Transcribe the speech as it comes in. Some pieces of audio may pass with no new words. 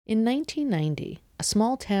In 1990, a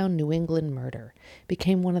small-town New England murder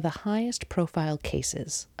became one of the highest-profile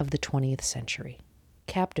cases of the 20th century.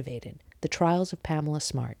 Captivated, The Trials of Pamela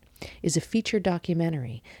Smart is a feature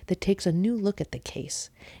documentary that takes a new look at the case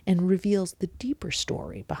and reveals the deeper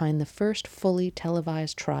story behind the first fully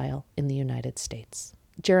televised trial in the United States.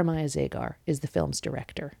 Jeremiah Zagar is the film's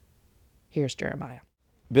director. Here's Jeremiah.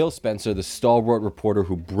 Bill Spencer, the stalwart reporter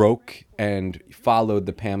who broke and followed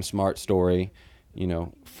the Pam Smart story,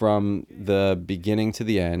 from the beginning to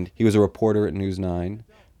the end. He was a reporter at News 9,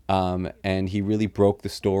 and he really broke the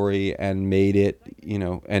story and made it,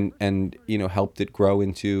 helped it grow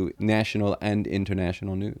into national and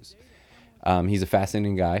international news. He's a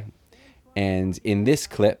fascinating guy. And in this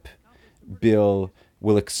clip, Bill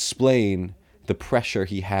will explain the pressure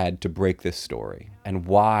he had to break this story and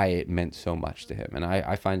why it meant so much to him. And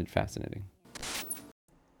I find it fascinating.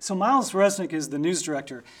 So Miles Resnick is the news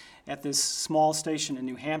director at this small station in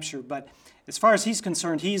New Hampshire, but as far as he's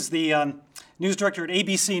concerned, he's the news director at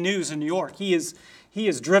ABC News in New York. He is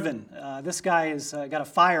driven. This guy has got a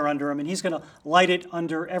fire under him, and he's going to light it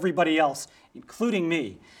under everybody else, including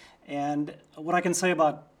me. And what I can say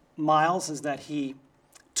about Miles is that he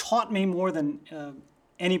taught me more than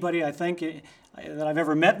anybody, I think, that I've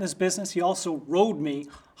ever met in this business. He also rode me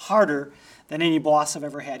harder than any boss I've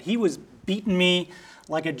ever had. He was beating me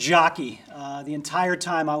like a jockey the entire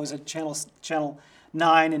time I was at Channel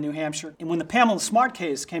 9 in New Hampshire. And when the Pamela Smart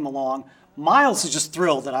case came along, Miles is just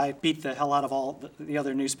thrilled that I beat the hell out of all the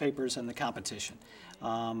other newspapers in the competition.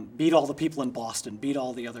 Beat all the people in Boston, beat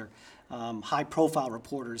all the other high-profile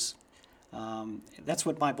reporters. That's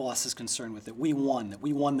what my boss is concerned with, that we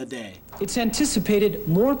won the day. It's anticipated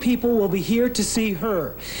more people will be here to see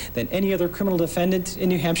her than any other criminal defendant in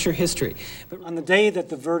New Hampshire history. But on the day that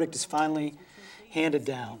the verdict is finally handed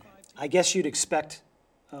down, I guess you'd expect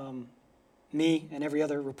me and every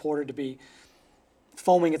other reporter to be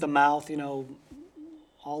foaming at the mouth,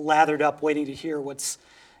 all lathered up, waiting to hear what's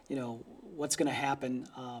going to happen,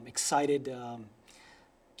 excited,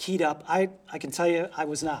 keyed up. I can tell you I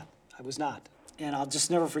was not. And I'll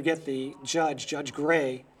just never forget the Judge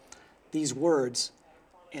Gray, these words,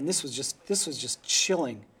 and this was just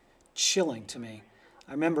chilling to me.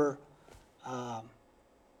 I remember, I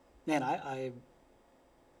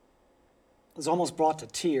was almost brought to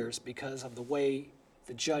tears because of the way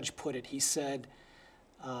the judge put it. He said,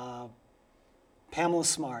 Pamela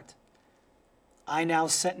Smart, I now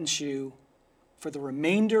sentence you for the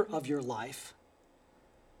remainder of your life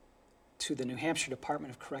to the New Hampshire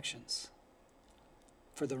Department of Corrections.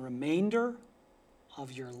 For the remainder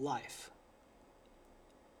of your life.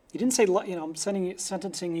 He didn't say, I'm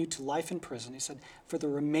sentencing you to life in prison. He said, for the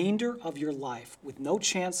remainder of your life with no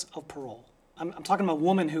chance of parole. I'm talking about a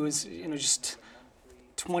woman who is, just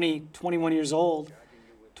 20, 21 years old,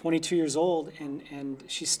 22 years old, and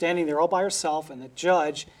she's standing there all by herself, and the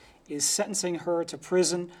judge is sentencing her to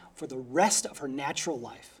prison for the rest of her natural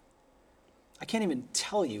life. I can't even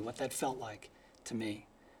tell you what that felt like to me.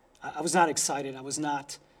 I was not excited. I was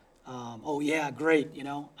not, oh yeah, great,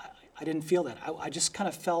 I didn't feel that. I just kind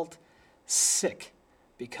of felt sick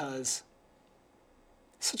because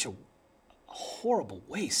it's such a horrible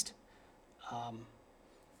waste.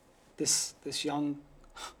 This young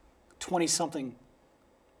 20-something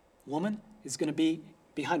woman is going to be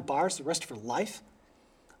behind bars the rest of her life.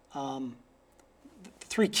 The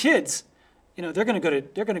three kids, they're going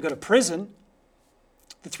to go to prison.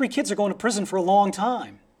 The three kids are going to prison for a long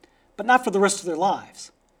time, but not for the rest of their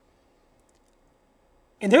lives.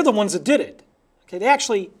 And they're the ones that did it. Okay, they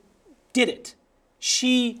actually did it.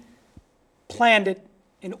 She planned it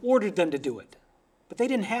and ordered them to do it, but they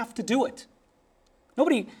didn't have to do it.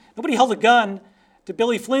 Nobody held a gun to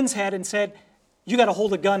Billy Flynn's head and said, you got to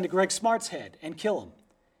hold a gun to Greg Smart's head and kill him.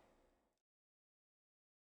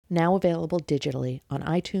 Now available digitally on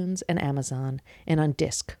iTunes and Amazon and on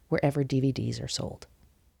disc wherever DVDs are sold.